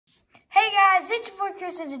it's your boy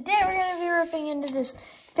Chris, and today we're going to be ripping into this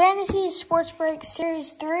Fantasy Sports Break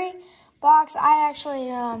Series 3 box. I actually,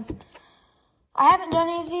 I haven't done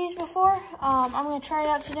any of these before. I'm going to try it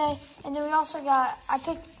out today. And then we also got, I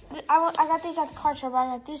got these at the card shop. I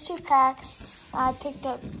got these 2 packs. I picked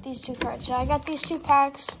up these 2 cards. So I got these 2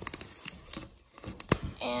 packs.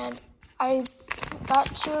 And I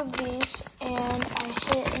got 2 of these. And I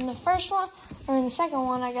hit in the first one, or in the second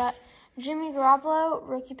one, I got Jimmy Garoppolo,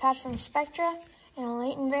 rookie patch from Spectra, and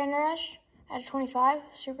Leighton Vander Esch at 25,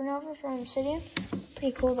 Supernova from Obsidian.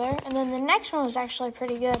 Pretty cool there. And then the next one was actually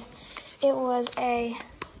pretty good. It was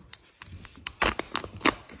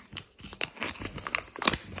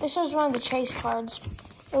this was one of the chase cards.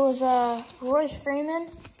 It was a Royce Freeman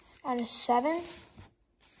at a 7.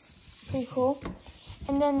 Pretty cool.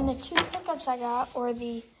 And then the 2 pickups I got were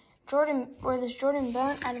this Jordan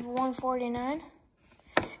Bone out of 149.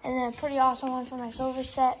 And then a pretty awesome one for my silver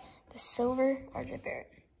set, the silver RJ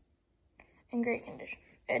Barrett. In great condition.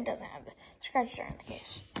 It doesn't have the scratch there in the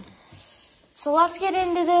case. So let's get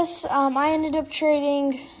into this. I ended up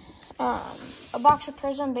trading a box of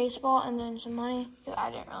Prism baseball and then some money, because I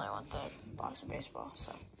didn't really want the box of baseball.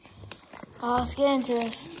 So let's get into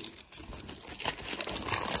this.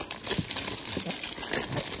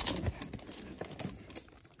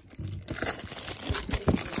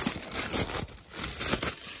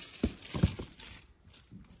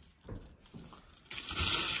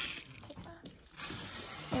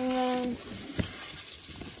 And then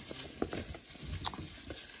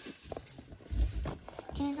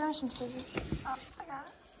can you grab some scissors? Oh, I got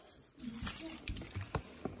it.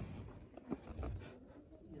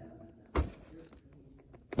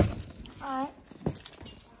 Alright.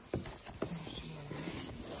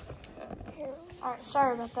 Alright,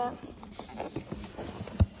 sorry about that.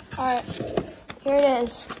 Alright, here it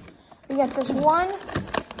is. We got this one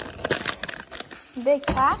big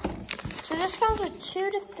pack. So this comes with 2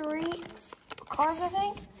 to 3 cards, I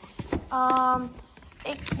think.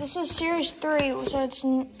 This is Series 3, so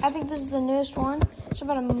I think this is the newest one. It's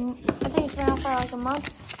about I think it's been out for like a month.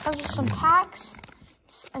 It comes with some packs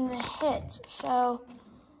and the hits. So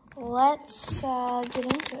let's get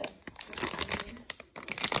into it.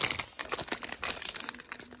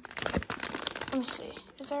 Let me see.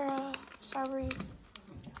 Is there a sorry?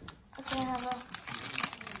 Can I have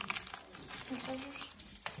some scissors?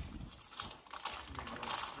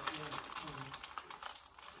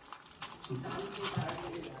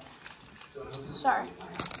 Sorry.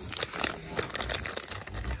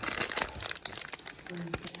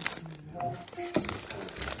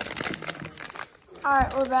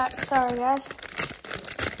 Alright, we're back. Sorry, guys.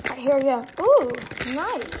 Alright, here we go. Ooh,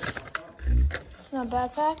 nice. It's not a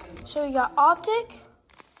bad pack. So we got Optic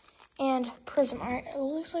and Prism. Alright, it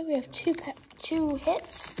looks like we have 2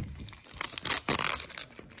 hits.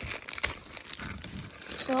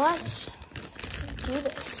 So let's do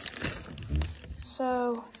this.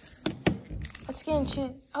 So let's get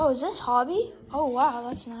into, oh, is this Hobby? Oh, wow,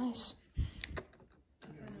 that's nice.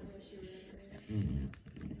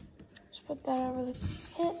 Let's put that over the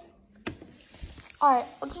hit. All right,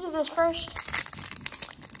 let's do this first.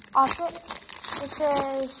 Optic. This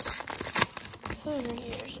says, who's right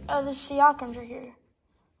here? Oh, this is Siakam's right here.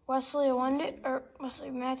 Wesley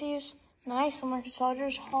Matthews. Nice. Marcus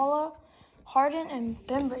Aldridge, Hollow, Harden, and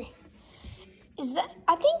Bembry. Is that,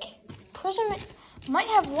 I think Prism might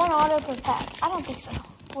have 1 auto per pack. I don't think so.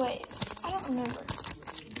 Wait, I don't remember.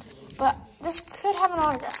 But this could have an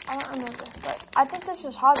autograph. I don't remember. But I think this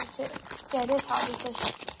is Hobby too. Yeah, it is Hobby because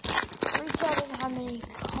retail doesn't have many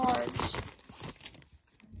cards.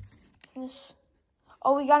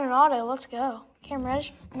 Oh, we got an auto. Let's go. Cam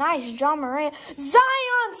Reddish. Nice. John Moran.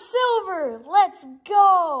 Zion Silver. Let's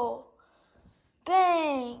go.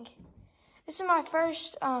 Bang. This is my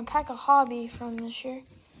first pack of Hobby from this year.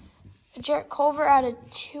 Jarrett Culver out of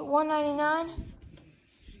 199.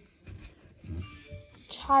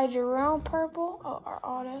 Ty Jerome purple. Oh, our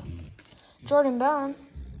auto. Jordan Bone.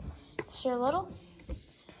 Sir Little.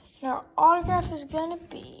 And our autograph is gonna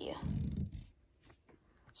be,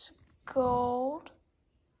 it's gold.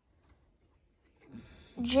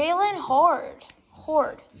 Jalen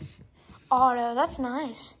Horde. Auto. That's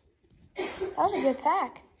nice. That was a good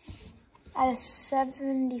pack. At a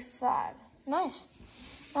 75. Nice.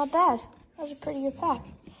 Not bad. That was a pretty good pack.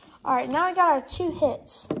 All right, now we got our 2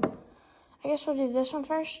 hits. I guess we'll do this one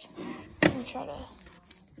first. Let me try to.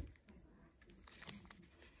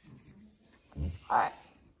 All right,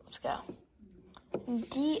 let's go.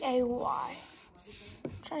 D-A-Y.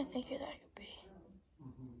 I'm trying to think who that could be.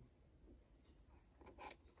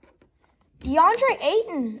 DeAndre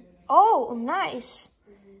Ayton. Oh, nice.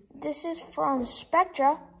 This is from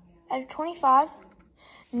Spectra out of 25.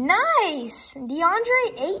 Nice!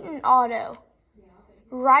 DeAndre Ayton auto.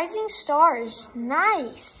 Rising Stars.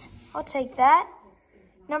 Nice. I'll take that.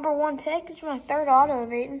 Number 1 pick. This is my 3rd auto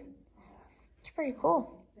of Ayton. It's pretty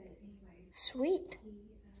cool. Sweet.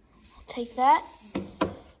 I'll take that.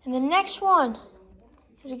 And the next one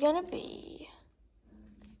is going to be...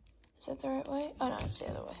 Is that the right way? Oh, no, it's the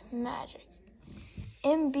other way. Magic.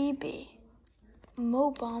 MBB.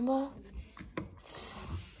 Mo Bamba.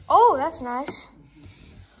 Oh, that's nice.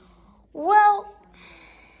 Well,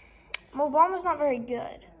 Mo Bamba's not very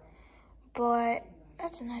good, but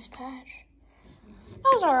that's a nice patch. That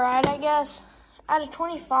was alright, I guess. Out of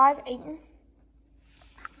 25, Ayton.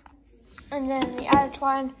 And then the out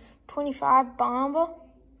of 25, Bamba.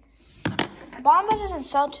 Bamba doesn't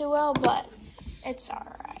sell too well, but it's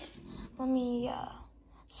alright. Let me,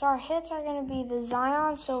 so our hits are going to be the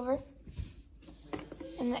Zion Silver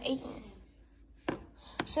and the Ayton.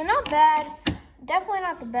 So not bad. Definitely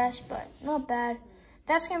not the best, but not bad.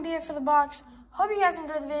 That's going to be it for the box. Hope you guys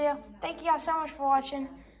enjoyed the video. Thank you guys so much for watching.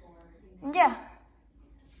 And yeah,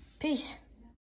 peace.